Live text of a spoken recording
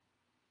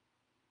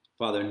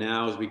Father,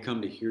 now as we come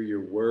to hear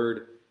your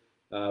word,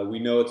 we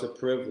know it's a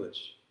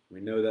privilege. We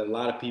know that a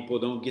lot of people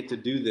don't get to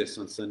do this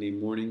on Sunday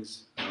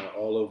mornings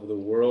all over the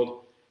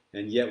world,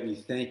 and yet we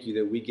thank you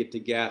that we get to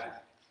gather.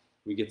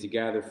 We get to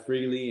gather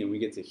freely, and we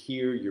get to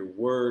hear your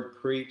word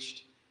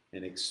preached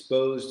and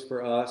exposed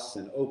for us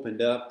and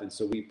opened up. And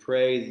so we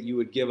pray that you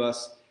would give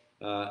us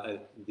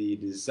the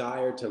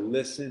desire to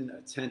listen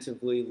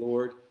attentively,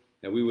 Lord,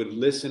 that we would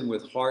listen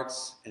with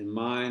hearts and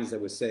minds that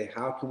would say,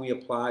 how can we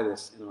apply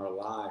this in our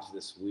lives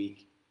this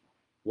week?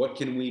 What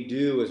can we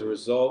do as a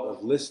result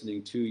of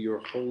listening to your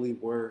holy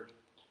word?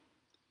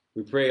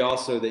 We pray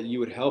also that you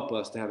would help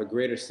us to have a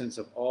greater sense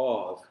of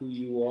awe of who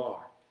you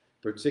are,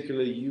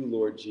 particularly you,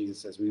 Lord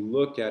Jesus, as we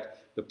look at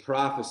the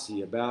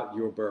prophecy about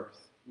your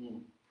birth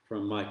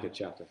from Micah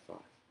chapter 5.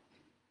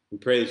 We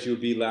pray that you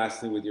would be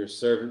lastly with your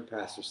servant,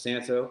 Pastor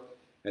Santo,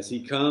 as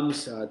he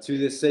comes to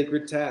this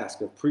sacred task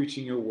of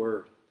preaching your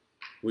word.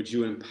 Would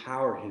you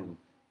empower him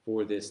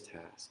for this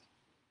task?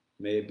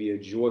 May it be a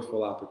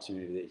joyful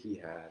opportunity that he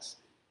has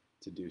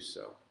to do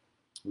so.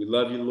 We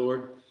love you,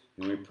 Lord,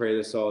 and we pray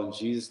this all in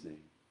Jesus' name.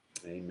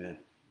 Amen.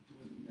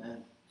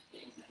 Amen.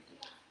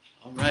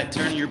 All right,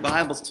 turn your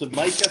Bibles to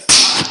Micah.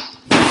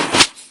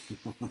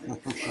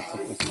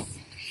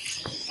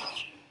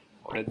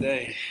 What a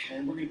day.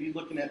 And we're going to be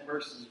looking at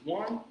verses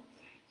 1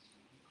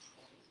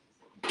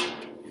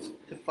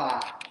 to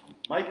 5.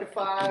 Micah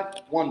 5,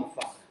 1 to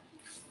 5.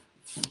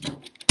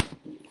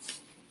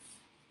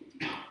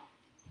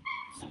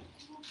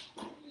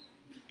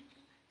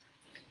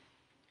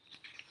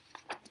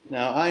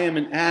 Now, I am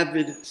an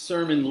avid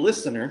sermon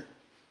listener,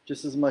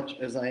 just as much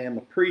as I am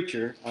a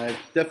preacher. I've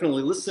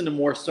definitely listened to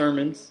more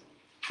sermons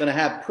than I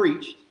have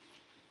preached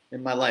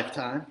in my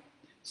lifetime.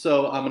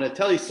 So I'm going to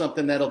tell you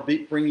something that'll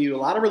bring you a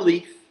lot of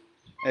relief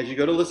as you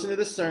go to listen to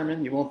this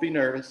sermon. You won't be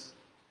nervous.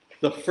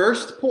 The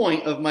first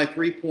point of my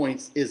 3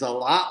 points is a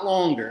lot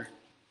longer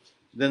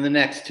than the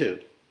next two.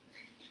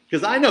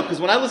 Because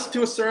when I listen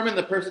to a sermon,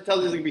 the person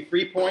tells you there's going to be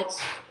 3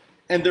 points,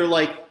 and they're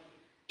like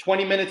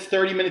 20 minutes,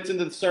 30 minutes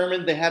into the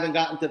sermon, they haven't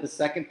gotten to the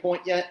second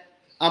point yet.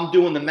 I'm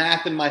doing the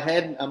math in my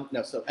head.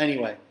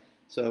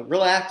 So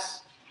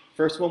relax.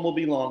 First one will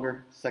be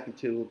longer. Second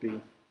two will be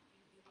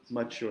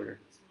much shorter.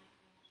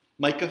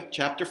 Micah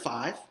chapter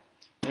 5,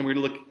 and we're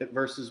going to look at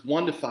verses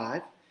 1 to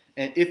 5.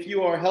 And if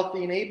you are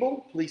healthy and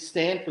able, please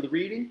stand for the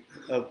reading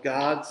of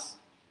God's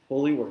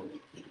holy word.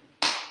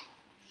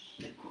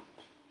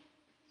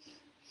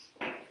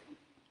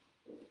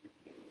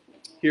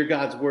 Hear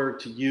God's word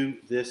to you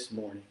this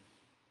morning.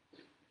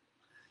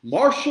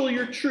 Marshal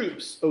your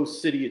troops, O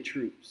city of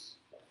troops,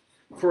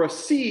 for a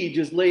siege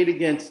is laid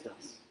against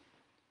us.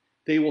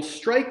 They will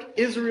strike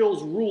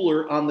Israel's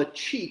ruler on the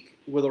cheek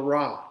with a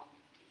rod.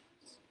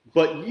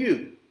 But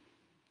you,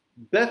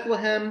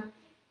 Bethlehem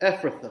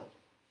Ephrathah,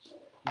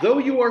 though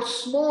you are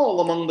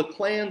small among the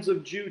clans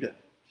of Judah,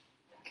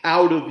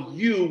 out of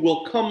you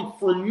will come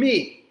for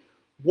me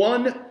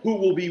one who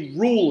will be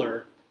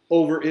ruler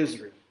over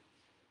Israel,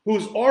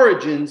 whose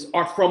origins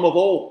are from of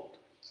old,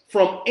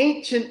 from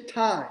ancient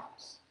times.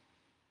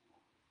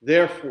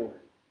 Therefore,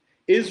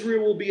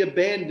 Israel will be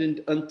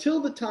abandoned until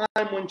the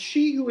time when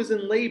she who is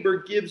in labor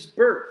gives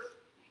birth,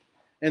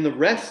 and the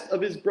rest of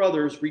his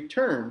brothers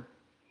return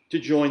to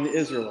join the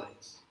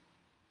Israelites.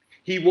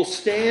 He will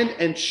stand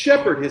and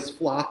shepherd his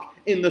flock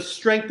in the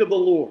strength of the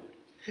Lord,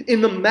 in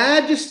the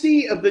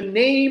majesty of the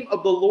name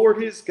of the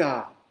Lord his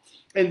God,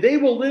 and they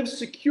will live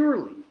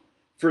securely,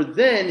 for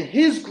then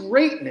his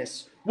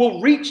greatness will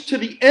reach to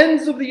the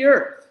ends of the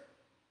earth,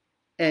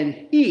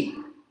 and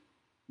he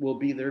will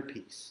be their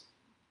peace.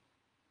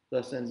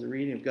 Thus ends the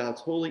reading of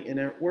God's holy,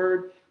 inerrant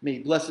word. May He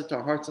bless it to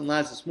our hearts and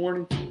lives this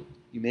morning.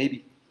 You may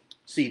be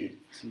seated.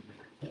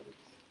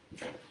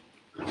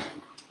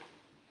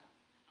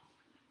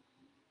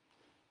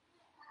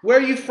 Where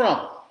are you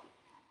from?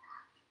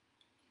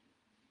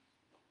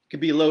 Could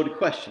be a loaded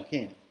question,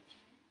 can't it?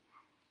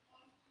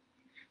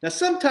 Now,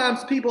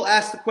 sometimes people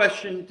ask the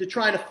question to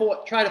try to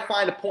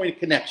find a point of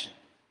connection,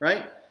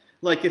 right?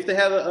 Like if they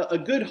have a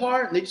good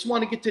heart and they just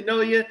want to get to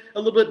know you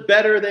a little bit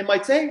better, they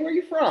might say, hey, where are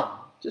you from?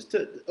 Just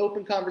to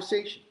open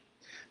conversation.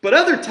 But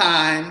other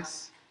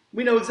times,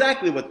 we know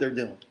exactly what they're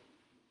doing.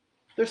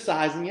 They're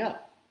sizing you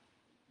up.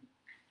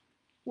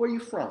 Where are you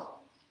from?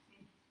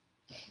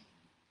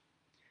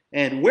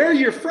 And where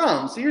you're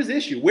from, so here's the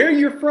issue. Where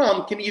you're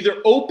from can either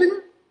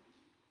open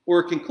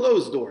or it can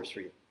close doors for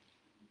you.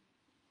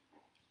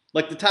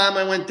 Like the time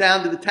I went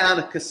down to the town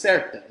of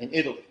Caserta in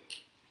Italy.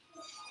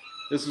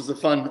 This was a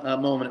fun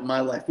moment in my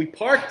life. We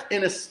parked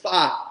in a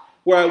spot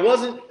where I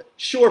wasn't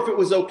sure if it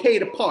was okay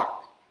to park.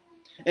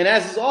 And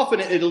as is often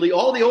in Italy,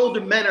 all the older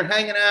men are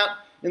hanging out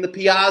in the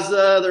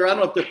piazza. I don't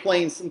know if they're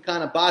playing some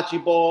kind of bocce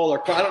ball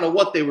or I don't know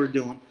what they were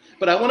doing.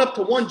 But I went up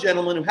to one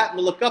gentleman who happened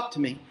to look up to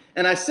me.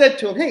 And I said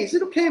to him, hey, is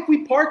it okay if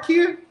we park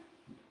here?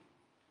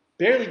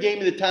 Barely gave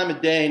me the time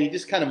of day, and he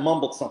just kind of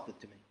mumbled something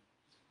to me.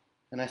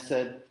 And I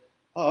said,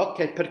 oh,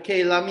 okay,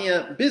 perché la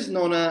mia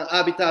bisnonna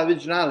abita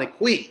originale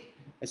qui.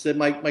 I said,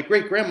 my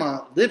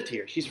great-grandma lived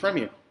here. She's from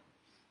here.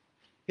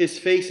 His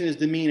face and his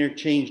demeanor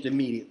changed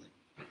immediately.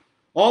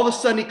 All of a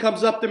sudden he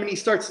comes up to me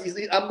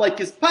and I'm like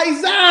his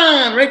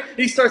paisan, right? And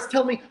he starts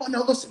telling me, oh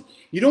no, listen,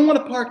 you don't want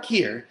to park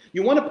here.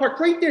 You want to park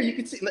right there. You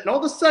can see. And all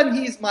of a sudden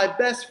he's my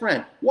best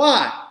friend.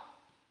 Why?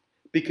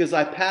 Because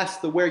I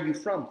passed the where you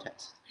from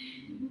test.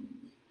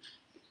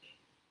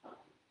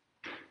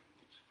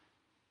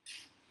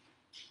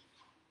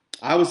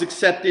 I was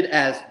accepted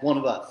as one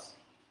of us.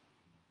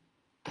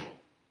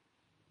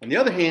 On the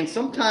other hand,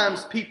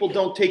 sometimes people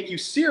don't take you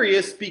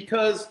serious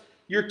because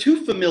you're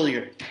too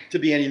familiar to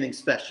be anything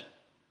special.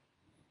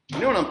 You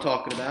know what I'm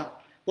talking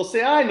about. They'll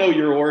say, I know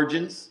your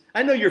origins.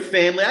 I know your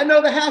family. I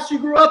know the house you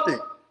grew up in.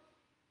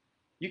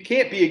 You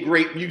can't be a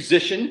great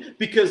musician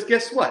because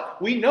guess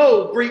what? We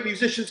know great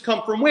musicians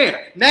come from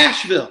where?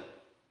 Nashville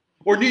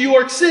or New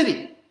York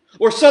City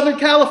or Southern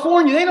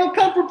California. They don't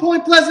come from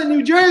Point Pleasant,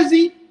 New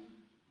Jersey.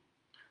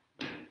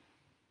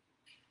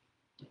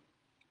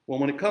 Well,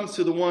 when it comes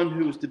to the one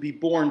who is to be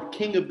born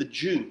King of the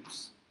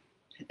Jews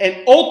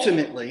and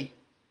ultimately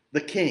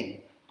the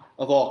King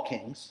of all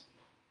kings,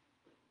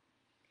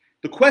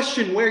 the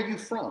question, where are you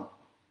from,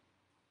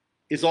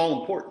 is all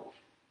important.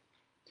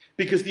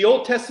 Because the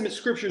Old Testament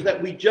scriptures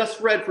that we just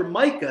read from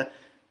Micah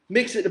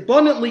makes it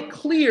abundantly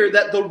clear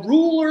that the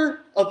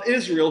ruler of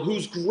Israel,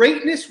 whose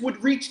greatness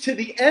would reach to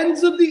the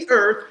ends of the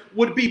earth,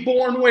 would be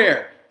born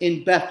where?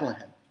 In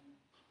Bethlehem.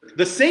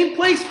 The same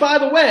place, by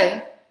the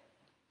way,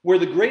 where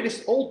the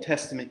greatest Old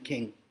Testament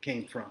king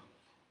came from.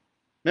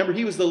 Remember,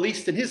 he was the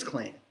least in his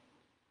clan.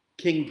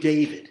 King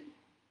David,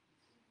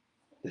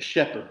 the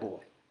shepherd boy.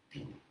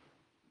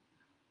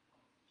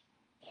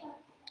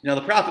 Now,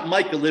 the prophet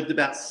Micah lived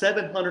about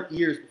 700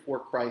 years before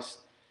Christ,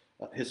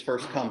 his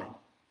first coming.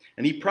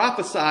 And he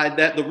prophesied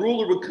that the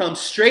ruler would come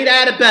straight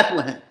out of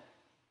Bethlehem.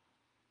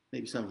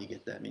 Maybe some of you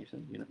get that, maybe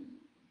some of you know.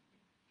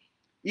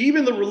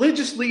 Even the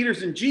religious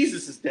leaders in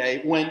Jesus'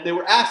 day, when they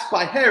were asked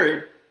by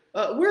Herod,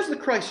 where's the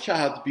Christ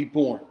child to be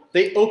born?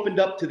 They opened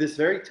up to this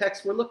very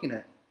text we're looking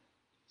at.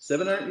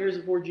 700 years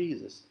before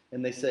Jesus.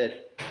 And they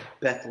said,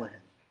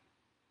 Bethlehem.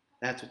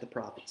 That's what the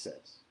prophet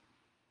says.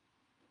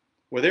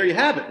 Well, there you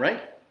have it,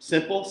 right?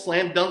 Simple,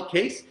 slam dunk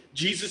case.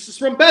 Jesus is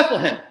from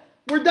Bethlehem.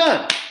 We're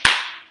done.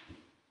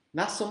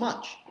 Not so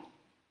much.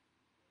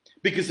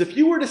 Because if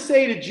you were to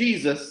say to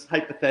Jesus,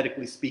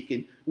 hypothetically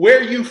speaking, where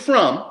are you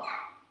from?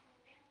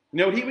 You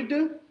know what he would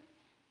do?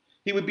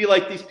 He would be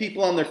like these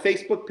people on their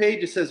Facebook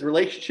page. It says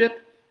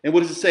relationship. And what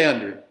does it say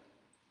under it?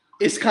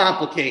 It's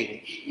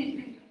complicated.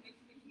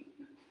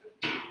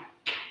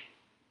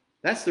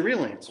 That's the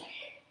real answer.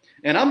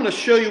 And I'm going to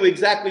show you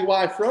exactly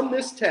why from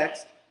this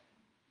text.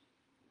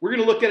 We're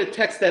going to look at a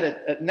text that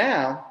at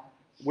now,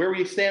 where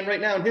we stand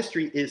right now in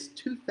history, is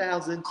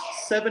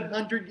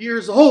 2,700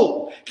 years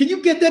old. Can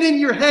you get that in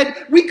your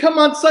head? We come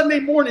on Sunday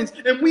mornings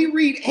and we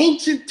read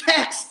ancient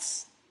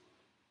texts.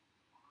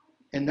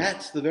 And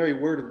that's the very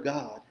word of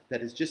God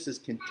that is just as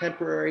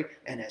contemporary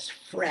and as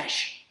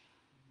fresh.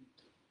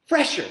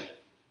 Fresher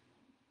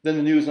than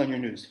the news on your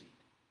newsfeed.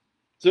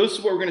 So this is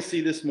what we're going to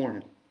see this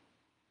morning.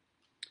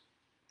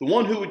 The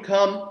one who would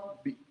come,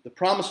 the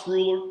promised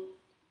ruler,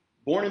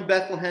 born in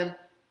Bethlehem.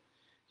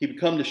 He would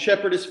come to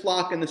shepherd his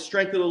flock in the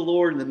strength of the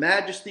Lord, in the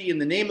majesty, in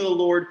the name of the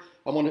Lord.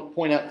 I want to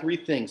point out three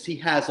things. He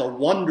has a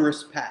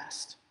wondrous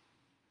past.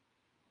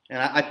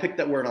 And I picked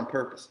that word on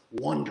purpose.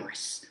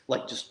 Wondrous.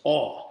 Like just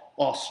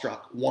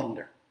awestruck,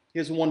 wonder. He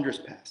has a wondrous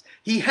past.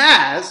 He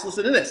has,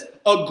 listen to this,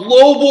 a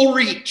global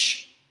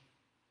reach.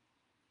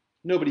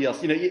 Nobody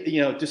else.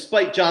 You know,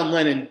 despite John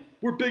Lennon,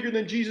 we're bigger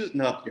than Jesus.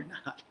 No, you're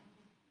not.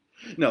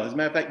 No, as a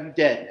matter of fact, you're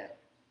dead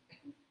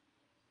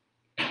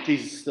now.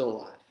 Jesus is still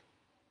alive.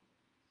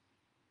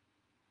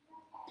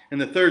 And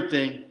the third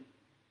thing,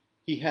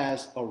 he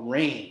has a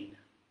reign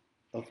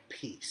of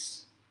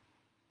peace.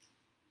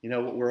 You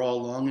know what we're all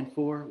longing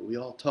for? What we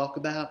all talk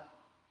about?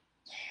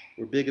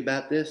 We're big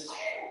about this.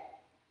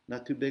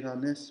 Not too big on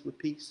this with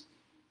peace.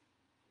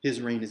 His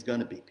reign is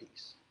going to be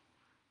peace.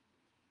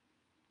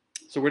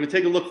 So we're going to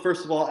take a look,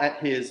 first of all, at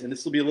his, and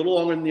this will be a little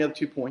longer than the other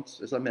 2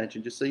 points, as I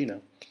mentioned, just so you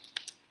know.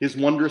 His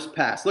wondrous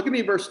past. Look at me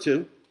at verse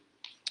 2.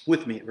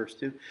 With me at verse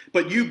 2.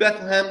 But you,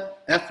 Bethlehem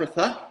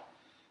Ephrathah,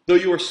 though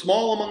you are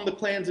small among the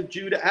clans of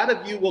Judah, out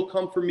of you will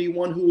come for me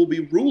one who will be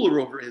ruler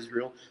over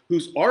Israel,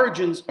 whose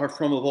origins are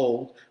from of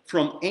old,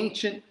 from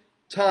ancient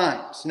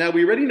times. Now,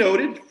 we already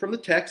noted from the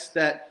text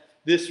that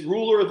this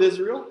ruler of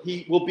Israel,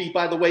 he will be,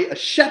 by the way, a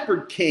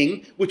shepherd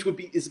king, which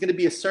is going to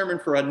be a sermon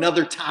for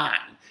another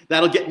time.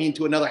 That'll get me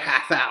into another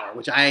half hour,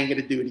 which I ain't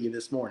going to do to you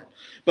this morning.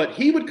 But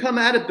he would come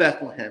out of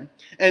Bethlehem,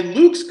 and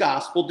Luke's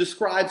gospel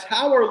describes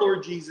how our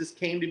Lord Jesus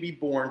came to be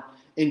born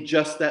in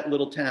just that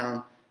little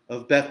town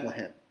of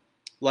Bethlehem.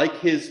 Like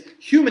his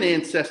human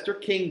ancestor,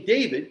 King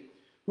David,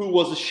 who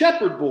was a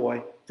shepherd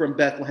boy from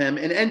Bethlehem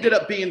and ended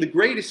up being the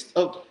greatest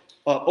of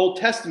Old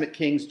Testament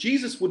kings,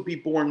 Jesus would be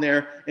born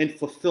there in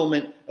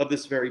fulfillment of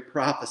this very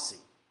prophecy.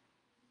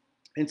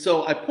 And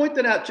so I point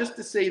that out just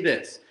to say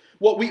this.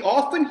 What we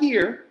often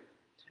hear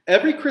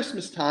every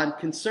Christmas time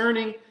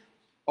concerning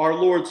our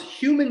Lord's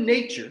human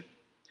nature,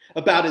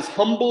 about his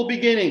humble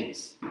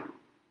beginnings,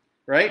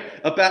 right?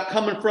 About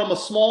coming from a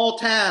small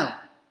town,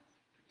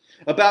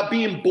 about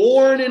being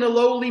born in a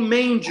lowly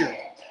manger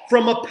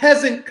from a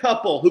peasant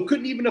couple who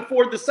couldn't even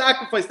afford the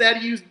sacrifice. They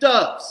had to use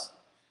doves.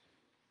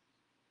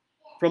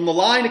 From the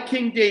line of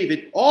King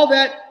David, all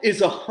that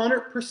is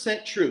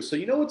 100% true. So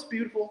you know what's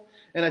beautiful?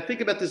 And I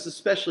think about this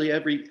especially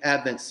every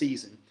Advent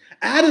season.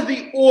 Out of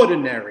the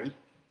ordinary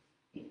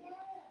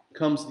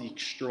comes the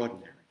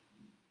extraordinary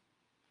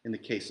in the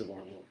case of our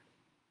Lord.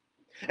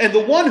 And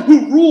the one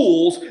who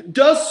rules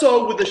does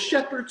so with a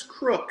shepherd's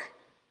crook,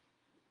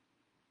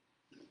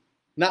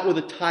 not with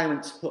a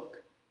tyrant's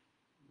hook.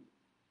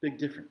 Big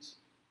difference.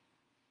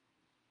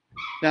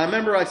 Now,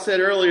 remember I said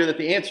earlier that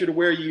the answer to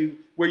where you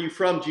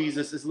from,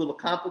 Jesus, is a little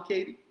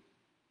complicated.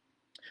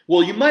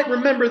 Well, you might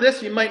remember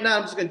this, you might not.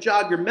 I'm just going to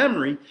jog your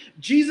memory.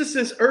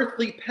 Jesus'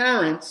 earthly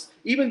parents,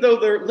 even though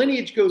their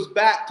lineage goes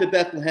back to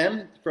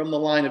Bethlehem from the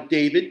line of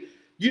David,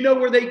 you know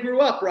where they grew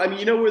up, right? I mean,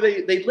 you know where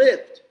they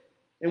lived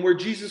and where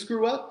Jesus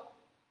grew up?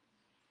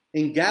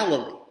 In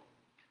Galilee,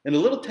 in a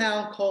little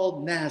town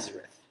called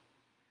Nazareth.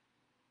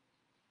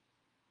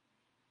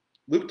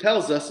 Luke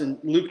tells us in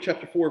Luke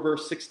chapter 4,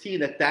 verse 16,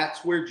 that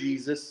that's where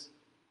Jesus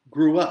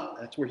grew up.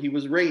 That's where he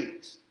was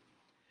raised.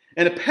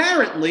 And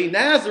apparently,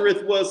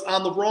 Nazareth was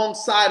on the wrong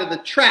side of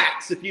the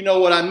tracks, if you know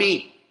what I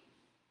mean.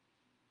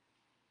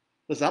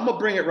 Listen, I'm going to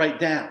bring it right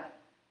down.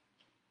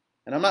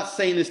 And I'm not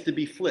saying this to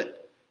be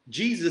flip.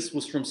 Jesus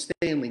was from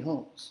Stanley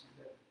Homes.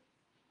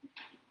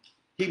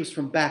 He was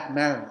from back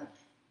Maryland.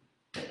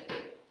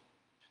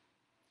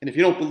 And if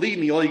you don't believe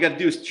me, all you got to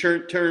do is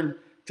turn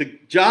to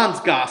John's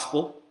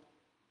gospel,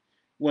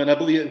 when I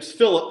believe it was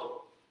Philip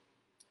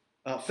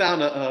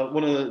found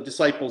one of the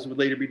disciples, would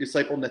later be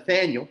disciple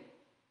Nathaniel.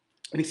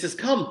 And he says,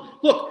 come,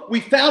 look,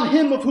 we found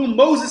him of whom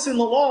Moses in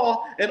the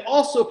law and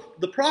also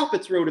the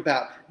prophets wrote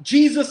about,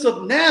 Jesus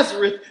of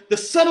Nazareth, the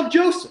son of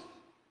Joseph.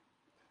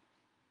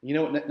 You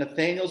know what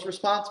Nathaniel's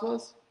response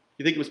was?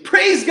 You think it was,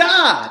 praise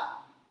God?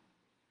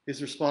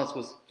 His response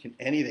was, can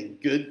anything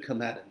good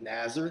come out of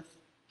Nazareth?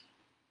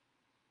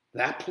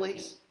 That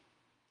place?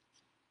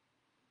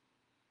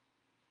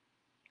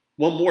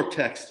 One more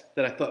text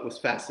that I thought was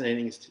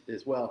fascinating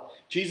as well.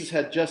 Jesus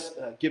had just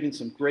given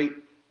some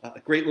a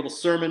great little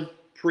sermon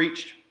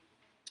preached.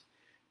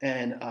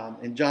 And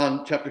in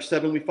John chapter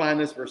 7, we find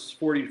this, verses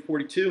 40 to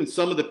 42. And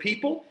some of the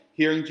people,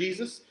 hearing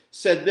Jesus,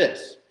 said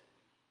this,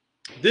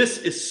 this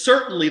is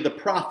certainly the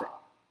prophet.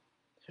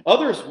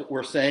 Others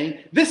were saying,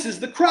 this is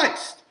the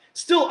Christ.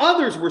 Still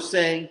others were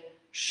saying,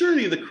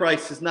 surely the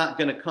Christ is not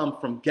going to come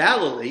from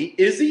Galilee,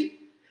 is he?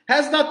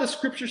 Has not the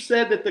scripture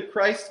said that the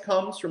Christ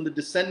comes from the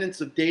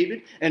descendants of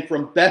David and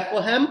from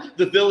Bethlehem,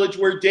 the village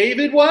where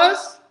David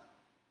was?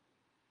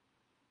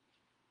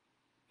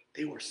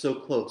 They were so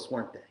close,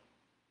 weren't they?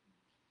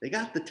 They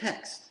got the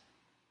text,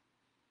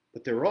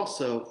 but they were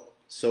also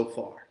so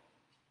far.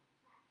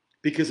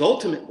 Because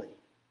ultimately,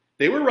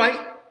 they were right.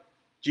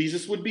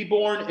 Jesus would be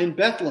born in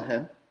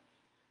Bethlehem.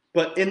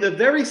 But in the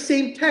very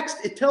same text,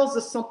 it tells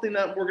us something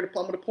that I'm going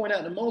to point out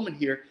in a moment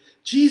here.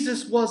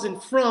 Jesus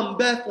wasn't from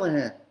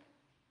Bethlehem.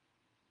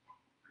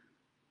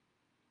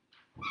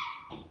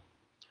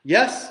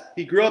 Yes,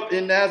 he grew up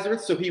in Nazareth,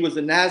 so he was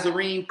a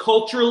Nazarene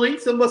culturally.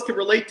 Some of us can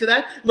relate to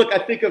that. Look, I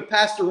think of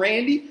Pastor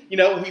Randy. You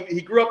know,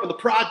 he grew up in the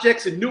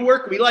projects in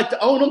Newark. We like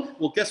to own them.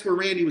 Well, guess where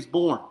Randy was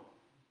born?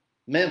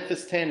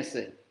 Memphis,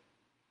 Tennessee.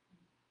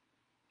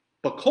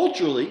 But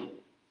culturally,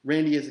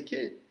 Randy as a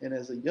kid and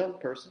as a young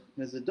person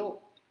and as an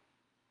adult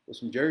was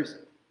from Jersey.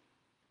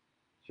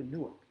 From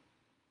Newark.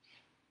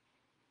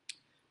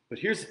 But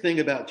here's the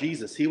thing about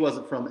Jesus. He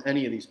wasn't from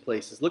any of these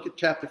places. Look at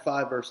chapter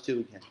 5, verse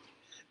 2 again.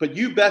 But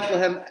you,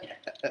 Bethlehem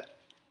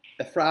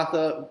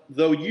Ephrathah,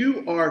 though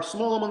you are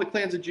small among the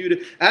clans of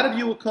Judah, out of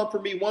you will come for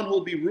me one who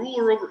will be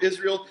ruler over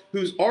Israel,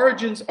 whose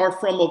origins are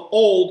from of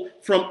old,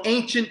 from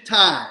ancient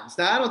times.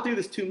 Now, I don't do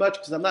this too much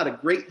because I'm not a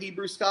great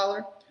Hebrew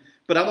scholar,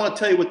 but I want to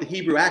tell you what the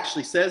Hebrew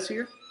actually says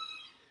here.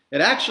 It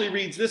actually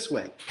reads this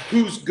way: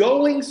 whose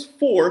goings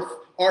forth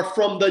are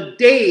from the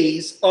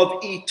days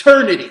of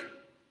eternity.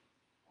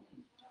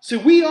 So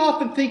we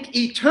often think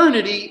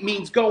eternity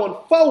means going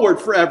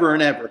forward forever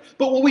and ever.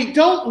 But what we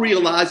don't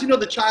realize, you know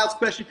the child's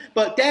question,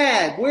 but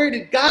Dad, where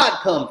did God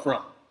come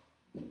from?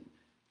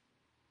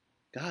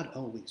 God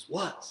always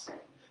was.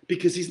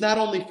 Because he's not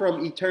only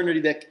from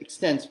eternity that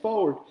extends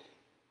forward,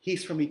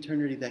 he's from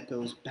eternity that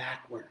goes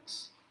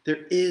backwards.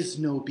 There is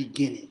no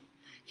beginning.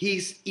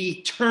 He's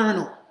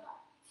eternal.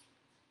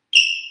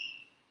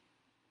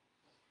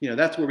 You know,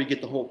 that's where we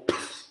get the whole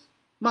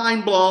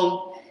mind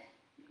blown.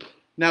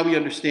 Now we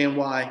understand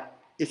why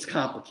it's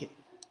complicated.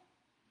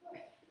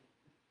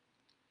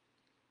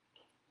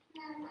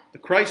 The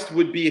Christ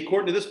would be,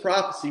 according to this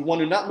prophecy, one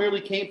who not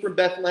merely came from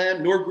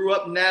Bethlehem, nor grew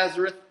up in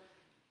Nazareth,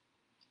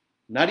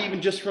 not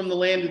even just from the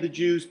land of the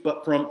Jews,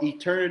 but from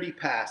eternity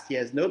past. He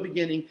has no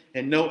beginning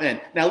and no end.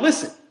 Now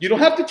listen, you don't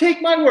have to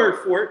take my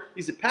word for it.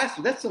 He said,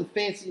 Pastor, that's some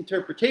fancy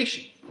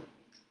interpretation.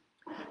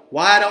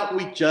 Why don't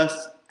we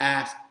just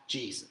ask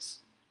Jesus?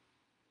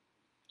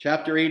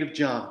 Chapter 8 of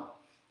John.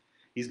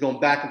 He's going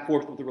back and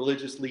forth with the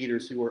religious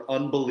leaders who are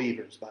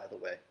unbelievers, by the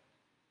way,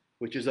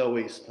 which is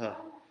always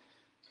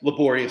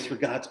laborious for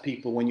God's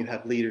people when you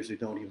have leaders who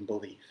don't even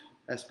believe.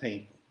 That's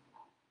painful.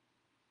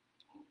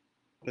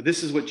 But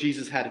this is what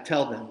Jesus had to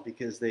tell them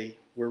because they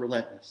were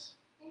relentless.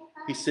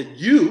 He said,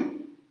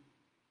 you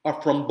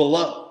are from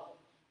below.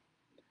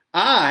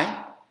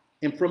 I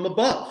am from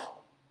above.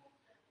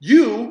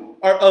 You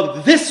are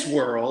of this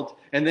world.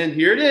 And then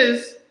here it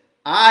is.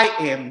 I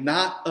am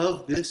not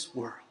of this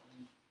world.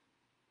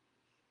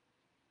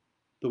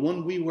 The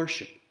one we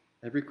worship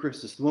every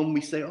Christmas, the one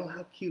we say, oh,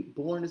 how cute,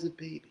 born as a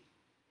baby.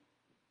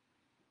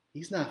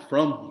 He's not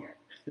from here.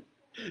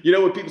 You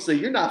know when people say,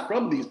 you're not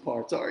from these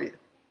parts, are you?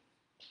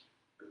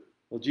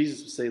 Well,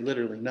 Jesus would say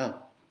literally, no.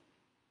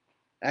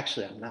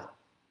 Actually, I'm not.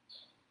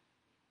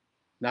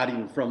 Not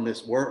even from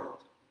this world.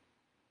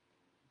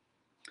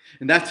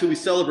 And that's who we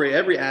celebrate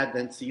every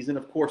Advent season,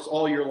 of course,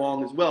 all year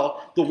long as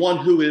well. The one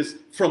who is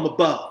from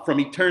above, from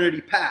eternity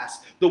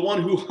past. The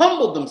one who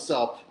humbled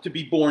himself to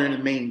be born in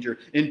a manger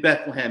in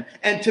Bethlehem.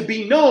 And to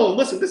be known,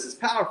 listen, this is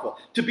powerful,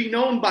 to be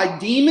known by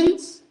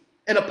demons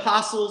and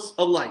apostles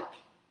alike.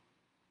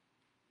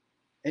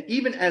 And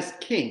even as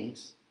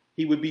kings,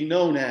 he would be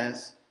known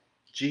as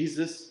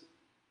Jesus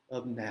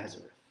of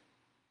Nazareth.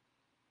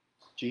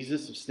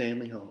 Jesus of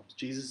Stanley Holmes.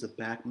 Jesus of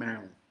Back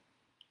Maryland.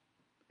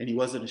 And he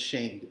wasn't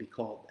ashamed to be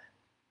called that.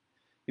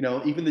 You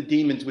know, even the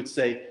demons would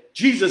say,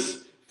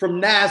 Jesus from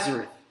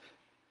Nazareth,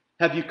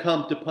 have you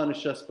come to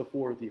punish us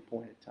before the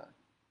appointed time?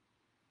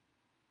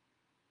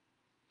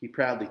 He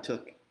proudly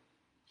took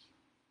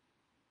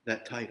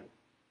that title.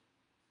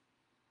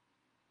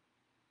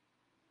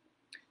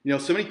 You know,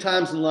 so many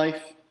times in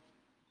life,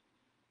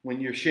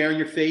 when you're sharing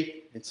your faith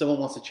and someone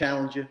wants to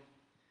challenge you,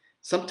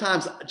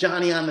 sometimes,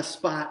 Johnny, on the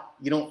spot,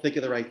 you don't think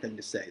of the right thing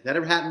to say. That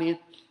ever happened to you?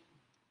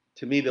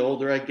 To me, the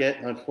older I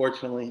get,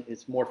 unfortunately,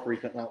 it's more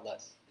frequent, not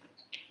less.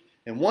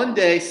 And one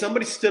day,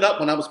 somebody stood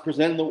up when I was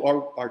presenting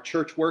our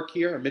church work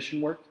here, our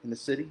mission work in the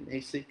city, in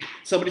AC.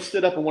 Somebody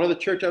stood up in one of the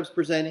church I was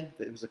presenting.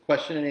 It was a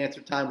question and answer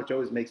time, which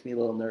always makes me a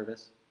little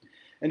nervous.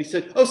 And he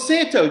said, oh,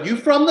 Santo, you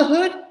from the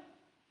hood?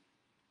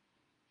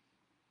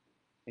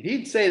 And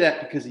he'd say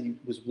that because he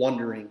was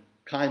wondering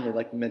kindly,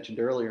 like we mentioned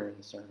earlier in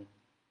the sermon.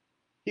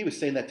 He was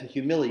saying that to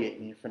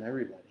humiliate me in front of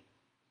everybody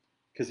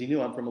because he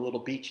knew I'm from a little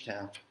beach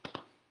town.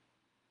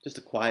 Just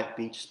a quiet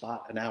beach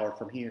spot an hour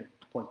from here,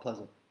 Point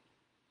Pleasant.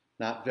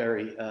 Not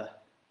very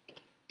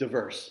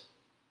diverse.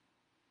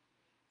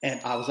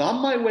 And I was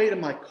on my way to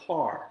my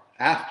car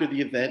after the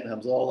event, and I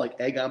was all like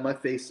egg on my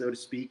face, so to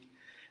speak.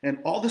 And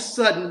all of a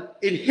sudden,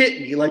 it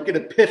hit me like an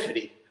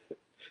epiphany.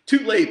 Too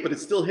late, but it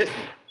still hit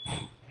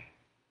me.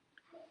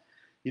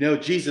 You know,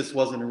 Jesus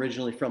wasn't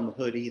originally from the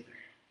hood either.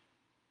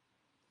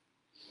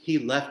 He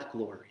left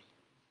glory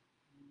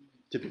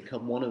to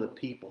become one of the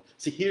people.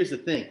 See, here's the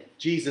thing.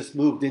 Jesus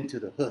moved into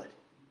the hood,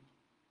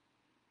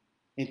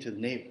 into the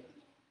neighborhood.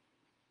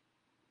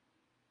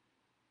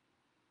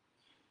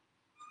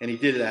 And he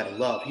did it out of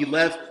love. He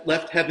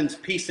left heaven's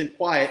peace and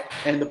quiet,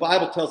 and the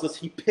Bible tells us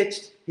he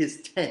pitched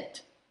his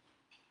tent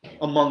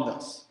among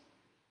us.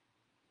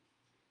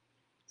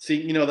 See,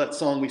 you know that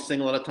song we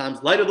sing a lot of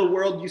times, light of the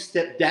world, you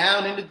stepped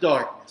down into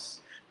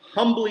darkness.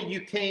 Humbly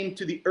you came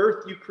to the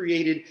earth you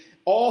created,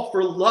 all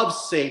for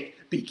love's sake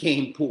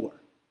became poor.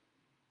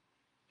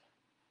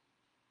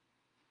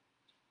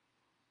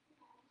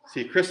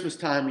 See, at Christmas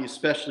time, we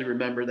especially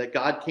remember that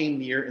God came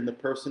near in the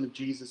person of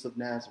Jesus of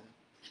Nazareth,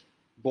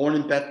 born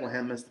in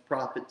Bethlehem as the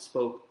prophet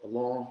spoke a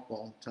long,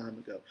 long time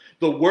ago.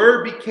 The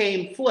Word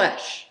became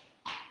flesh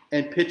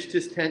and pitched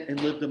his tent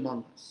and lived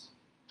among us.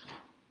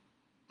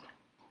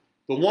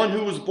 The one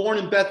who was born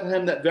in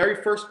Bethlehem that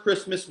very first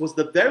Christmas was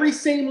the very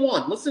same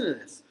one, listen to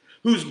this,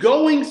 whose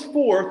goings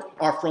forth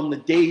are from the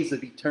days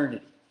of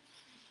eternity.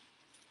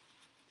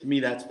 To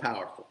me, that's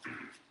powerful.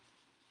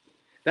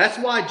 That's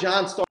why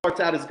John starts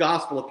out his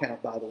gospel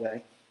account, by the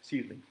way.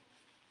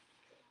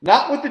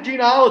 Not with the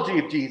genealogy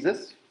of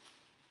Jesus,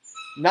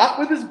 not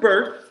with his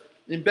birth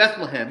in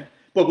Bethlehem,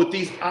 but with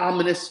these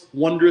ominous,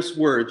 wondrous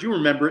words. You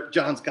remember it,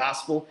 John's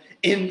gospel.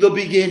 In the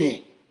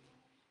beginning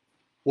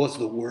was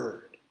the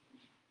Word.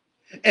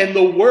 And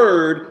the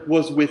Word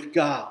was with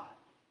God.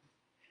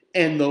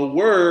 And the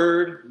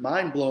Word,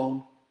 mind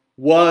blown,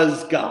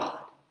 was God.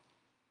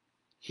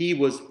 He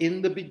was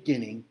in the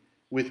beginning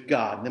with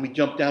God. And then we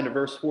jump down to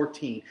verse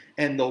 14.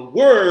 And the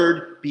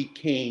Word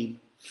became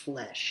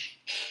flesh,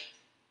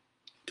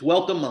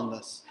 dwelt among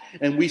us.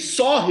 And we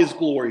saw his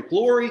glory,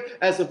 glory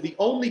as of the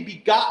only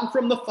begotten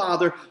from the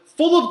Father,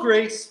 full of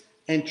grace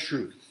and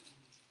truth.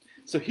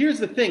 So here's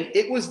the thing.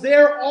 It was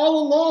there all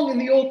along in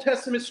the Old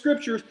Testament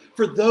scriptures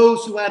for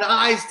those who had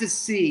eyes to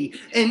see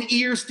and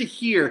ears to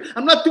hear.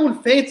 I'm not doing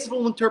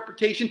fanciful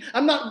interpretation.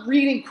 I'm not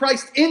reading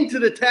Christ into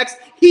the text.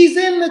 He's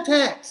in the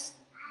text.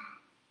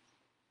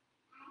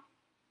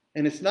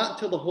 And it's not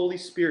until the Holy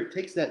Spirit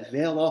takes that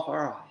veil off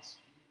our eyes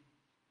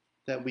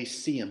that we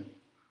see him.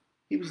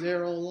 He was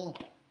there all along.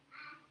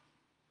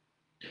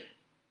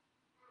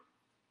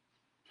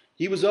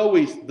 He was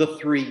always the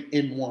three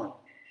in one.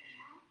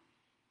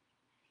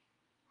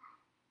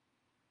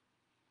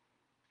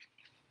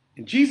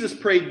 And Jesus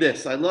prayed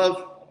this. I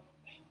love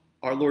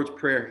our Lord's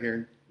Prayer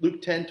here.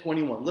 Luke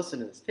 10:21. Listen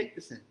to this. Take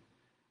this in.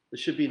 This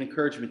should be an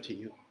encouragement to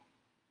you.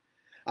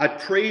 I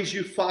praise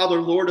you, Father,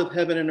 Lord of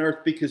heaven and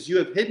earth, because you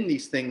have hidden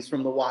these things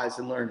from the wise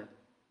and learned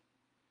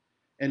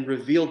and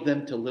revealed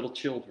them to little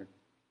children.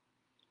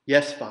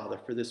 Yes, Father,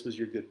 for this was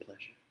your good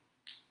pleasure.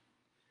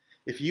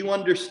 If you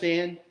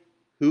understand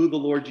who the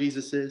Lord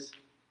Jesus is,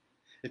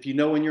 if you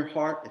know in your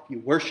heart, if you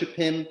worship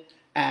him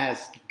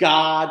as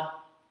God,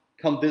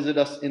 come visit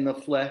us in the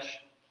flesh,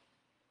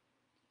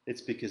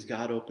 it's because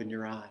God opened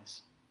your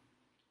eyes.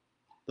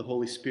 The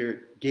Holy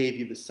Spirit gave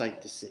you the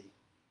sight to see.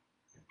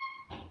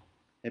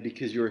 And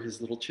because you're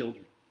his little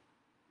children.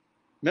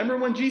 Remember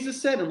when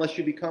Jesus said, unless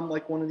you become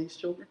like one of these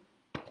children,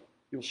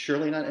 you'll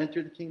surely not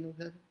enter the kingdom of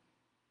heaven?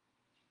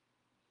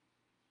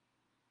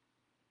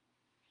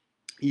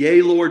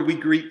 Yea, Lord, we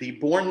greet thee,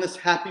 born this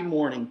happy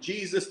morning.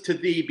 Jesus, to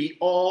thee be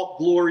all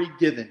glory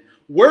given.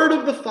 Word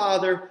of the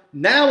Father,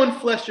 now in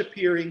flesh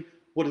appearing.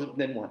 What is it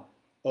then what?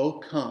 Oh,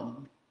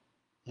 come,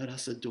 let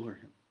us adore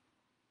him.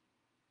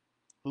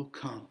 Oh,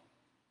 come,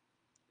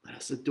 let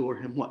us adore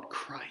him. What?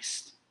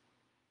 Christ,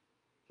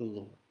 the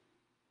Lord.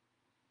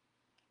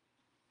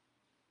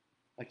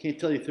 I can't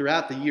tell you,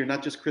 throughout the year,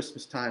 not just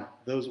Christmas time,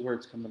 those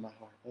words come to my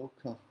heart. Oh,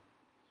 come,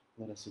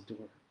 let us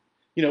adore him.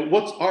 You know,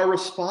 what's our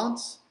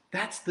response?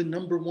 That's the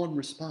number one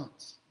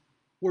response.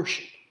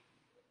 Worship.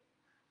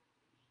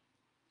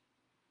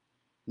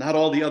 Not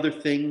all the other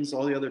things,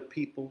 all the other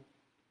people,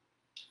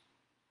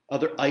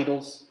 other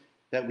idols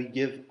that we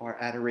give our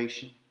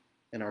adoration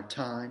and our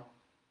time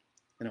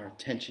and our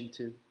attention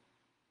to,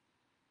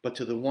 but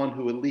to the one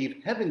who would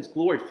leave heaven's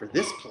glory for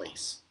this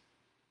place,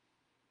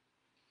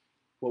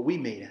 what we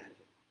made out of it.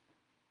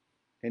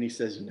 And he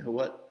says, you know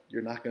what?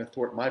 You're not going to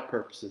thwart my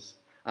purposes.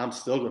 I'm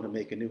still going to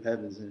make a new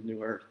heavens and a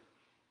new earth.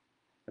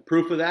 The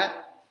proof of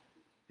that,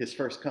 his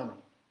first coming,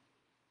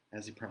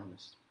 as he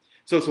promised.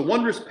 So it's a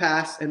wondrous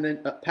past, and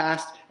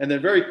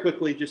then very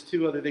quickly, just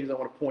two other things I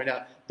want to point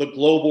out. The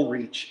global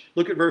reach.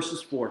 Look at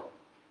verse 4.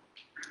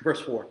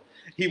 Verse 4.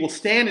 He will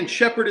stand and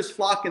shepherd his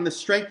flock in the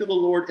strength of the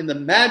Lord, in the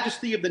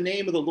majesty of the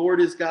name of the Lord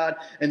his God,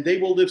 and they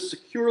will live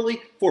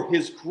securely, for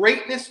his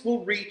greatness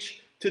will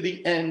reach to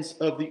the ends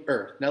of the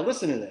earth. Now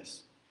listen to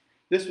this.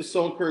 This was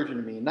so encouraging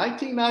to me. In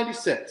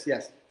 1996,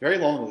 yes, very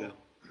long ago,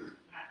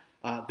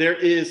 there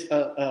is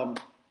a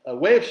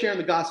way of sharing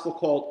the gospel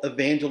called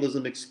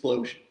Evangelism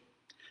Explosion.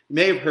 You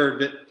may have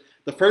heard of it.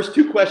 The first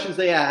two questions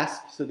they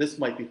ask, so this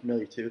might be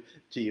familiar to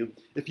you.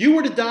 If you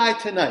were to die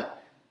tonight,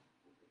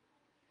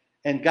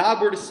 and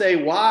God were to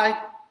say,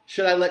 why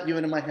should I let you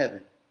into my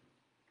heaven?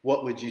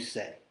 What would you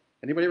say?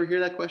 Anybody ever hear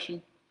that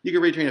question? You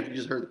can raise your hand if you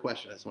just heard the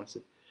question. I just want to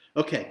say.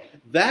 Okay,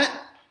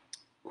 that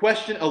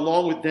question,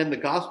 along with then the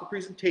gospel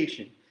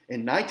presentation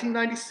in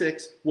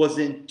 1996, was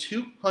in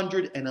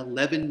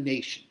 211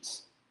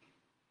 nations.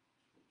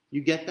 You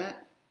get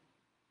that?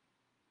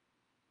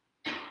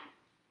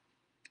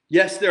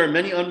 Yes, there are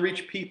many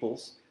unreached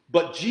peoples,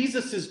 but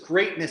Jesus'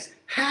 greatness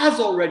has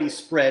already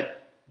spread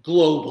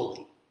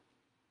globally.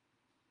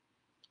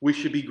 We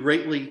should be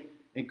greatly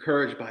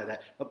encouraged by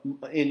that.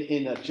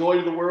 In Joy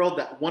to the World,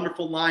 that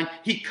wonderful line,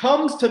 he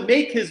comes to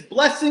make his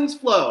blessings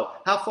flow.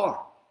 How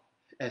far?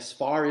 As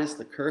far as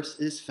the curse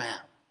is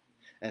found.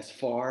 As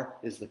far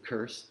as the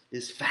curse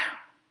is found.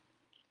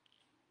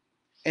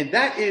 And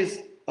that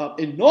is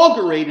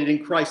inaugurated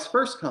in Christ's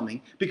first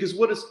coming, because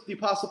what does the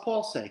Apostle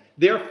Paul say?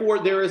 Therefore,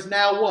 there is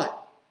now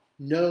what?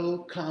 No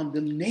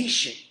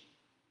condemnation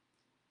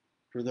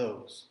for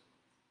those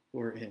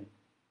who are in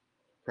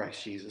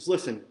Christ Jesus.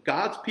 Listen,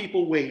 God's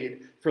people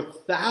waited for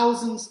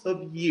thousands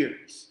of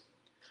years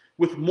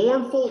with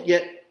mournful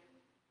yet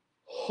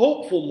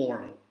hopeful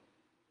mourning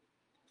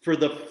for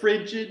the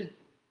frigid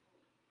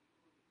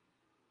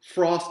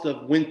frost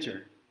of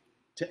winter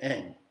to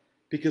end.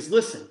 Because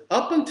listen,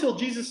 up until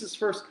Jesus'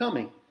 first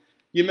coming,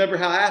 you remember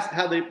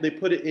how they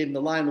put it in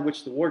The Lion, the Witch,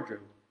 and the Wardrobe?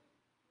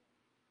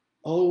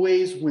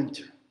 Always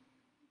winter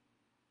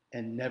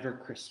and never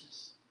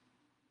Christmas.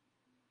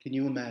 Can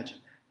you imagine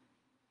that?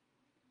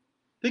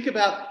 Think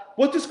about,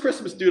 what does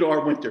Christmas do to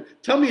our winter?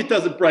 Tell me it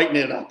doesn't brighten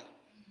it up.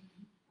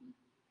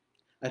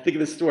 I think of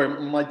this story.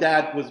 My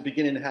dad was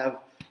beginning to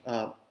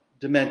have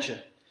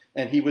dementia,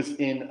 and he was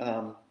in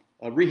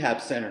a rehab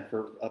center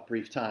for a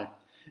brief time.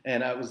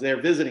 And I was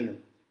there visiting him.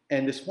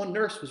 And this one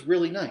nurse was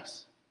really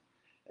nice.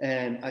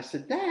 And I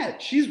said,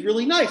 Dad, she's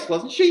really nice,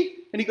 wasn't she?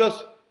 And he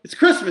goes, it's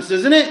Christmas,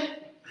 isn't it?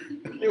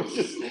 It was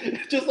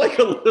just like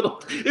a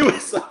little, it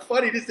was so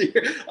funny to see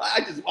her.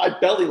 My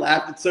belly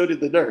laughed, and so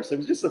did the nurse. It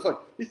was just so funny.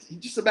 It's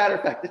just a matter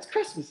of fact, it's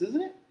Christmas,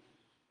 isn't it?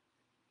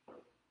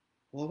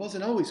 Well, it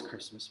wasn't always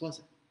Christmas, was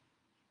it?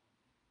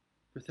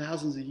 For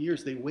thousands of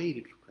years, they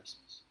waited for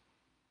Christmas.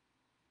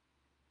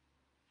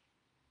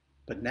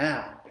 But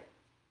now,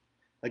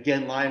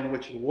 again, Lion, the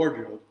Witch, and the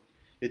Wardrobe,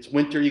 it's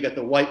winter, you got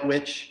the White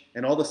Witch,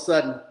 and all of a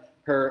sudden,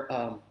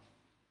 her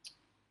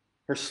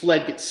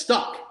sled gets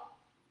stuck,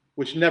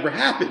 which never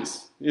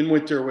happens in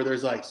winter where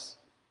there's ice.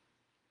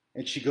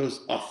 And she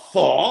goes, a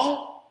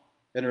thaw?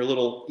 And her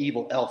little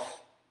evil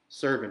elf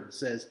servant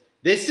says,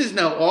 this is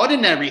no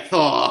ordinary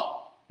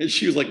thaw. And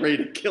she was like ready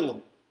to kill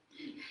him.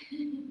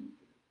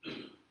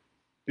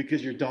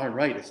 Because you're darn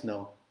right it's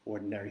no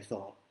ordinary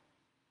thought.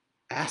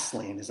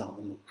 Aslan is on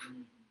the move.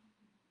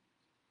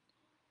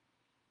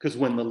 Because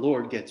when the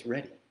Lord gets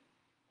ready,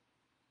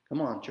 come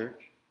on, church,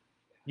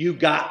 you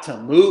got to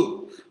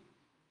move.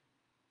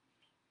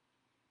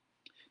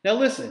 Now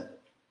listen,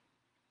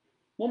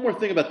 one more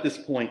thing about this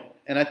point,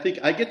 and I think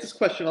I get this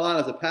question a lot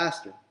as a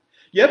pastor.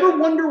 You ever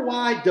wonder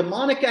why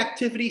demonic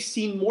activities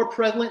seem more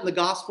prevalent in the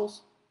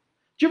Gospels?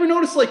 Do you ever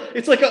notice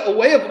it's like a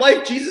way of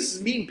life? Jesus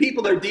is meeting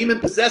people that are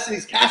demon-possessed and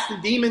he's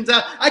casting demons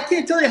out. I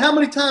can't tell you how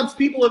many times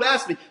people have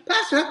asked me,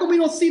 Pastor, how come we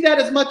don't see that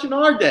as much in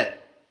our day?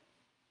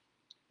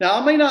 Now,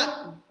 I may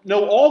not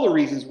know all the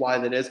reasons why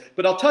that is,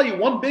 but I'll tell you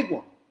one big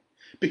one.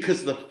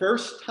 Because the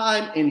first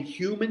time in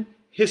human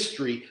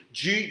history,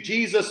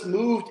 Jesus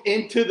moved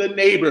into the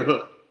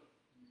neighborhood.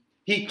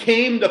 He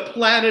came to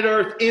planet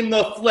Earth in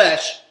the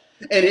flesh,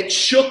 and it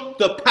shook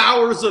the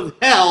powers of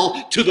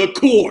hell to the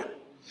core.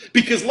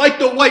 Because like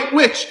the white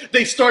witch,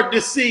 they started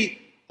to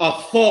see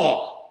a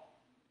fall.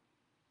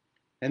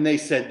 And they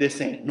said, this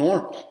ain't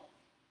normal.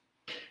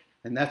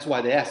 And that's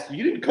why they asked,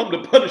 you didn't come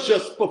to punish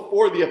us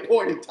before the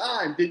appointed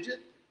time, did you?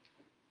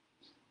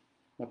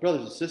 My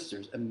brothers and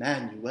sisters,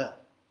 Emmanuel,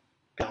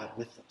 God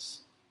with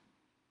us.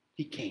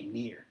 He came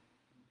near.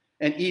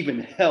 And even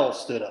hell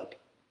stood up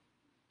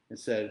and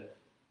said,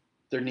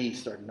 their knees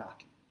started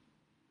knocking.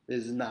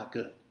 This is not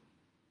good.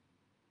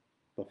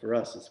 But for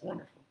us, it's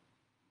wonderful.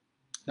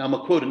 Now I'm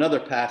going to quote another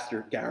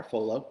pastor,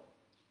 Garofalo,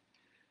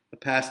 a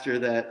pastor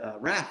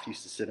that Raph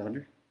used to sit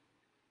under,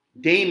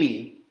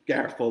 Damien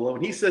Garofalo,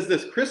 and he says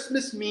this: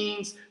 Christmas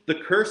means the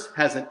curse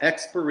has an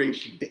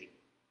expiration date.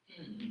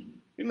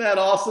 Isn't that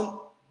awesome?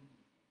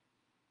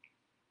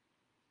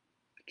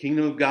 The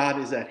kingdom of God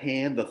is at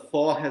hand. The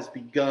thaw has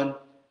begun.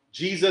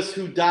 Jesus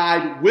who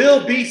died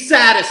will be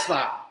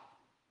satisfied.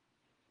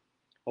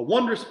 A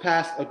wondrous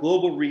past, a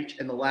global reach,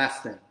 and the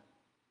last thing,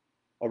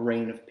 a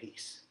reign of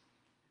peace.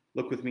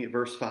 Look with me at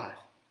verse 5.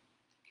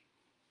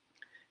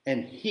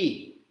 And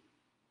he,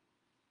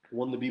 the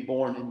one to be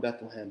born in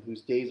Bethlehem,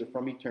 whose days are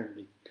from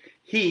eternity,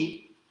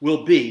 he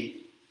will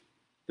be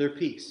their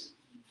peace.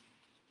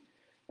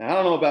 Now, I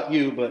don't know about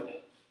you,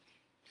 but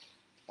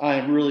I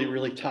am really,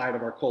 really tired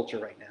of our culture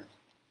right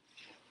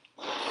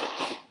now.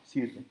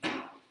 Excuse me.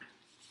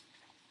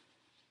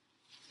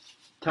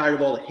 Tired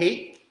of all the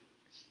hate.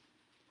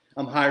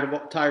 I'm tired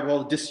of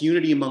all the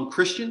disunity among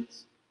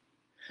Christians.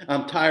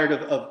 I'm tired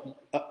of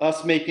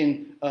us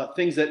making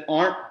things that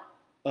aren't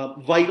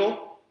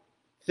vital,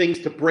 things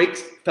to break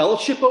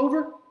fellowship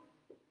over.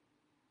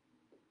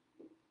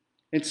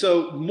 And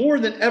so, more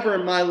than ever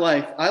in my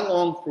life, I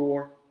long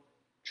for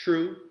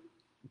true,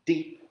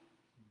 deep,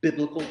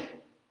 biblical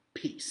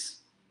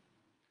peace.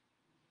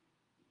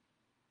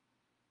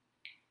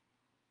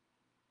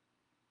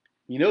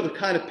 You know the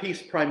kind of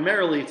peace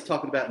primarily it's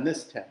talking about in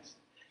this text.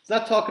 It's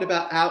not talking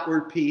about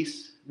outward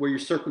peace where your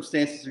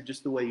circumstances are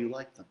just the way you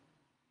like them.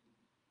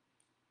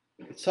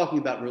 It's talking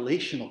about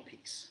relational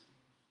peace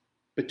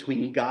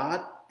between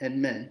God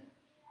and men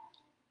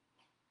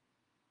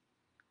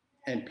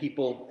and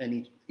people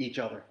and each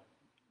other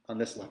on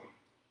this level.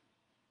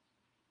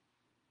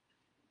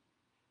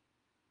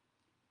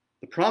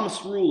 The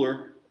promised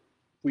ruler,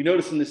 we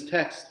notice in this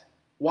text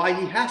why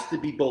he has to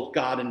be both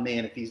God and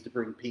man if he's to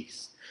bring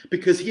peace.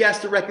 Because he has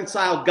to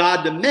reconcile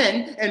God to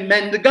men and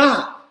men to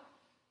God.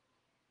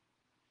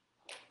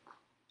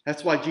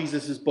 That's why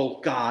Jesus is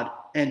both God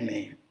and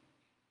man.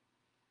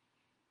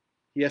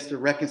 He has to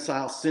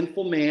reconcile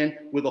sinful man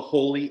with a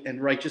holy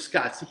and righteous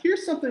God. See,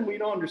 here's something we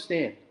don't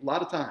understand a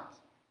lot of times.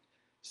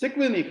 Stick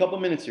with me a couple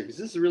minutes here because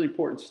this is really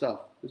important stuff.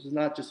 This is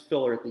not just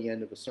filler at the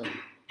end of a sermon.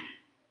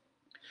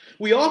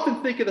 We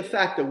often think of the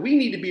fact that we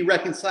need to be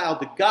reconciled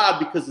to God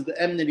because of the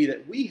enmity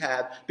that we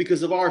have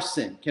because of our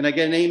sin. Can I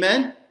get an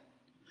amen?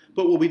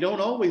 But what we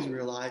don't always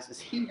realize is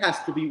he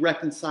has to be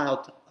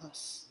reconciled to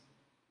us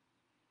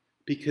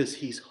because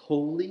he's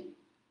holy,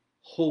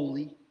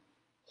 holy,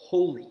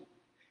 holy,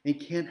 and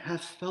can't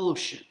have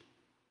fellowship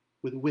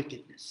with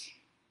wickedness.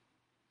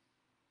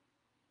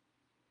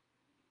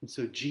 And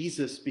so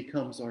Jesus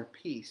becomes our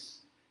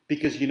peace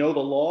because you know the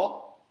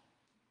law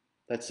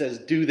that says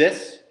do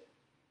this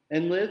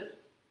and live?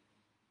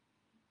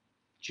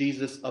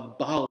 Jesus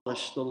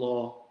abolished the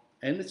law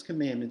and its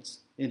commandments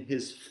in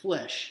his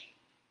flesh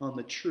on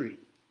the tree.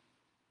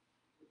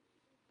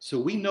 So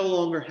we no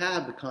longer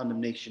have the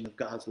condemnation of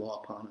God's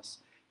law upon us.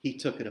 He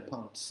took it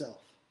upon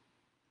himself.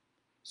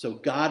 So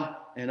God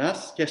and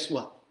us, guess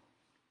what?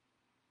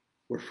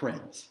 We're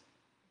friends.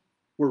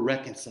 We're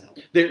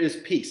reconciled. There is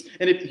peace.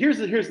 And here's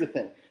the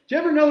thing. Do you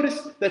ever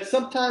notice that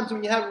sometimes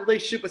when you have a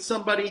relationship with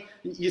somebody,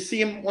 you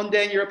see them one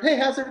day and you're like, hey,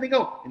 how's everything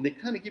going? And they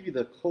kind of give you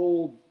the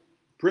cold,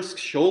 brisk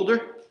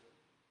shoulder.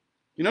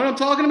 You know what I'm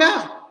talking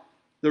about?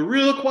 The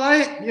real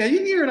quiet. Yeah,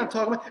 you hear what I'm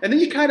talking about. And then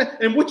you kind of,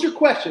 and what's your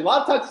question? A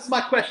lot of times this is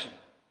my question.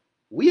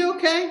 We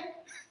okay?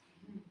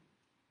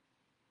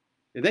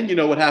 And then you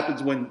know what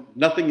happens when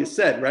nothing is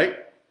said, right?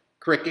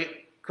 Cricket,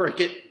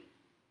 cricket.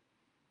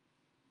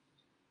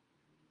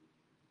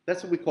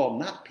 That's what we call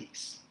not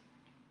peace.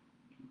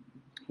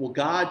 Well,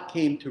 God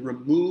came to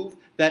remove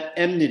that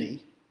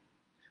enmity,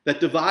 that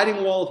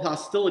dividing wall of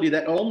hostility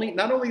that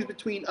not only is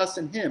between us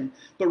and him,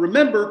 but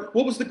remember,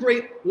 what was the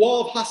great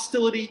wall of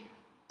hostility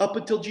up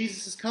until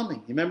Jesus' coming?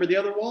 You remember the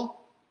other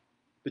wall?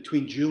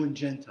 Between Jew and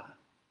Gentile.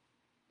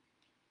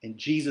 And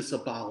Jesus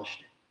abolished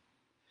it.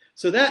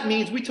 So that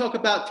means we talk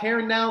about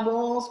tearing down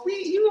walls.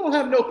 You don't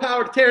have no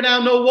power to tear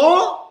down no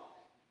wall.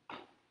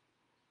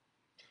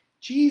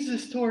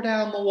 Jesus tore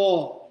down the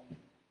wall.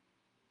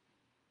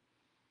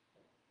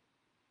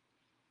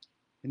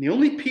 And the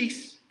only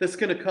peace that's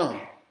going to come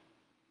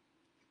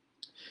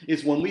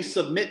is when we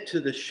submit to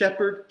the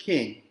shepherd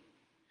king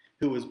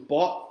who has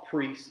bought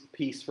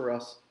peace for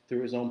us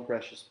through his own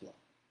precious blood.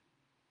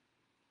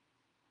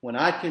 When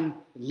I can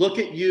look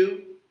at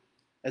you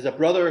as a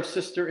brother or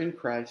sister in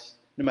Christ,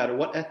 no matter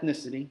what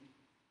ethnicity,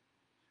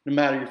 no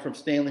matter you're from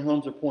Stanley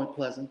Holmes or Point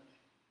Pleasant,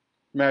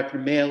 no matter if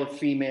you're male or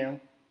female,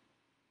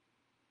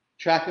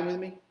 tracking with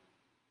me?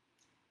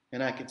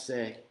 And I could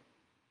say,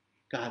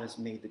 God has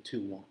made the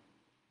two one.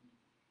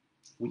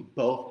 We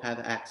both have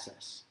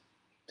access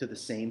to the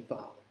same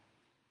Father.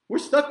 We're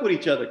stuck with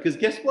each other because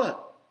guess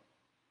what?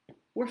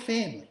 We're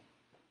family.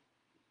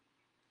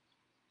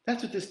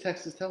 That's what this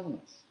text is telling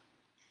us.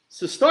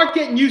 So start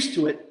getting used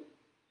to it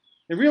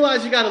and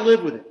realize you got to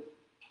live with it.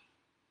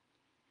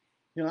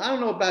 You know, I don't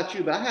know about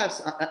you, but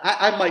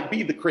I might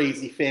be the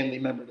crazy family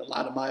member to a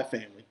lot of my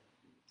family.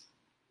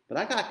 But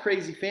I got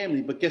crazy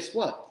family, but guess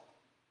what?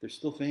 They're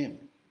still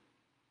family.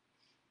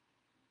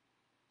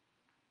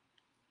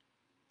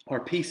 Our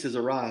peace has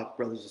arrived,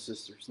 brothers and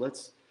sisters.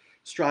 Let's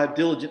strive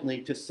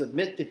diligently to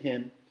submit to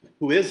him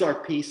who is our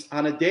peace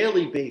on a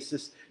daily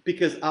basis,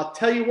 because I'll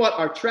tell you what,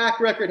 our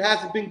track record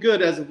hasn't been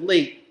good as of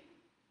late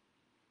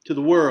to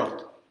the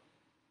world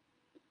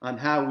on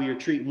how we are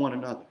treating one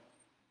another.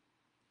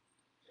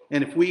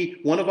 And if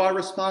one of our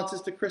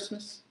responses to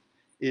Christmas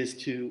is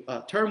to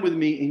turn with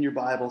me in your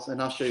Bibles,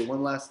 and I'll show you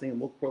one last thing, and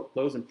we'll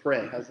close and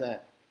pray. How's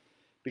that?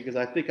 Because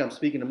I think I'm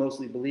speaking to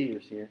mostly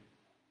believers here,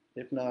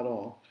 if not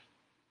all.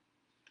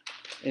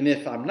 And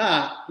if I'm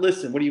not,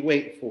 listen, what are you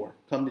waiting for?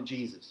 Come to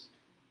Jesus.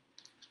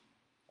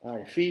 All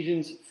right,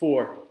 Ephesians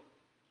 4.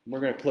 We're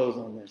going to close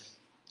on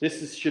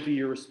this. Should be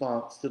your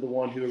response to the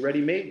one who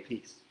already made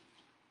peace.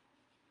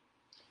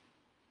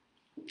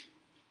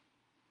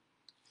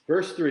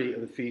 Verse 3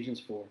 of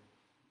Ephesians 4.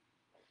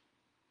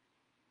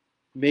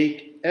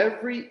 Make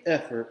every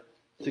effort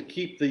to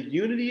keep the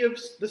unity of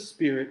the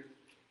Spirit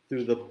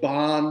through the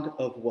bond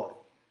of what?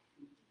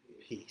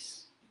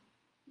 Peace.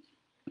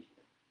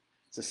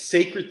 It's a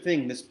sacred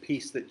thing, this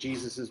peace that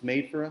Jesus has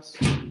made for us.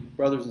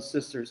 Brothers and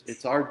sisters,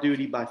 it's our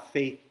duty by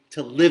faith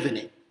to live in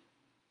it.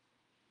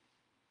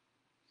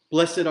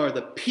 Blessed are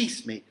the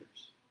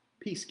peacemakers,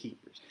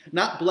 peacekeepers.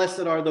 Not blessed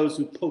are those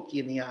who poke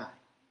you in the eye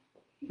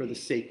for the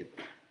sake of it.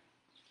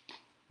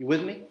 You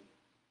with me?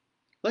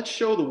 Let's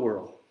show the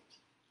world.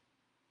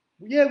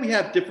 Yeah, we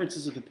have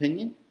differences of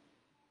opinion,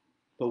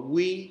 but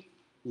we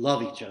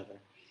love each other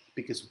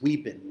because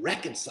we've been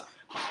reconciled.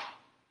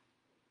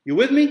 You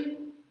with me?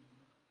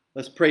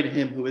 Let's pray to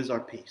him who is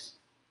our peace.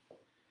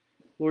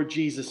 Lord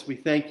Jesus, we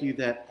thank you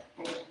that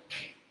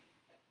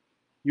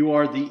you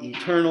are the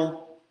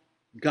eternal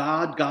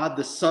God, God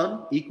the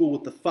Son, equal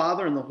with the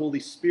Father and the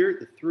Holy Spirit,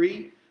 the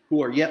three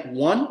who are yet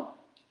one.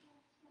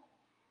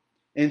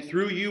 And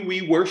through you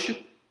we worship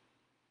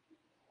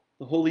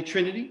the Holy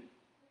Trinity.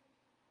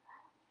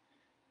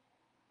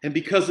 And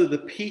because of the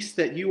peace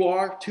that you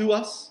are to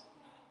us,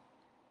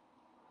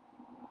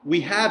 we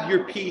have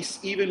your peace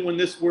even when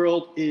this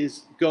world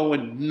is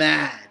going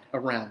mad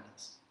around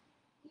us.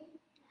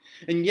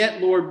 And yet,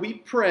 Lord, we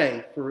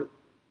pray for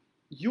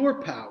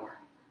your power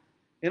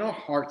in our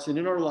hearts and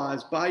in our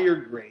lives by your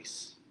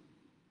grace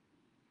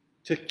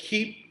to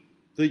keep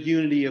the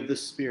unity of the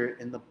Spirit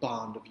and the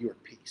bond of your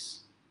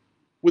peace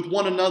with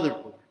one another,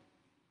 Lord.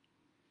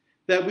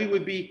 That we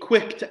would be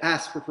quick to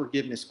ask for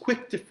forgiveness,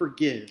 quick to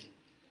forgive,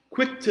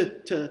 quick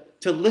to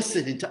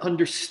listen and to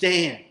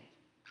understand,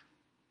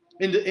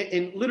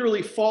 and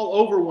literally fall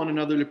over one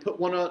another, to put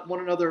one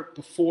another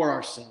before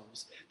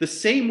ourselves. The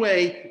same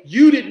way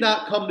you did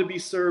not come to be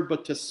served,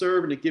 but to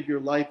serve and to give your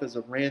life as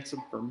a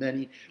ransom for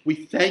many. We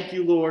thank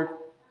you, Lord,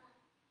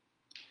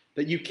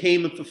 that you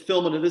came in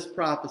fulfillment of this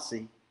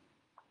prophecy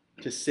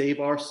to save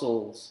our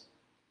souls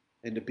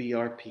and to be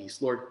our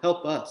peace. Lord,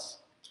 help us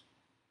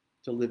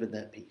to live in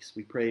that peace.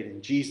 We pray it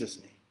in Jesus'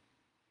 name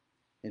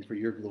and for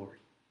your glory.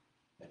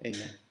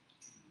 Amen.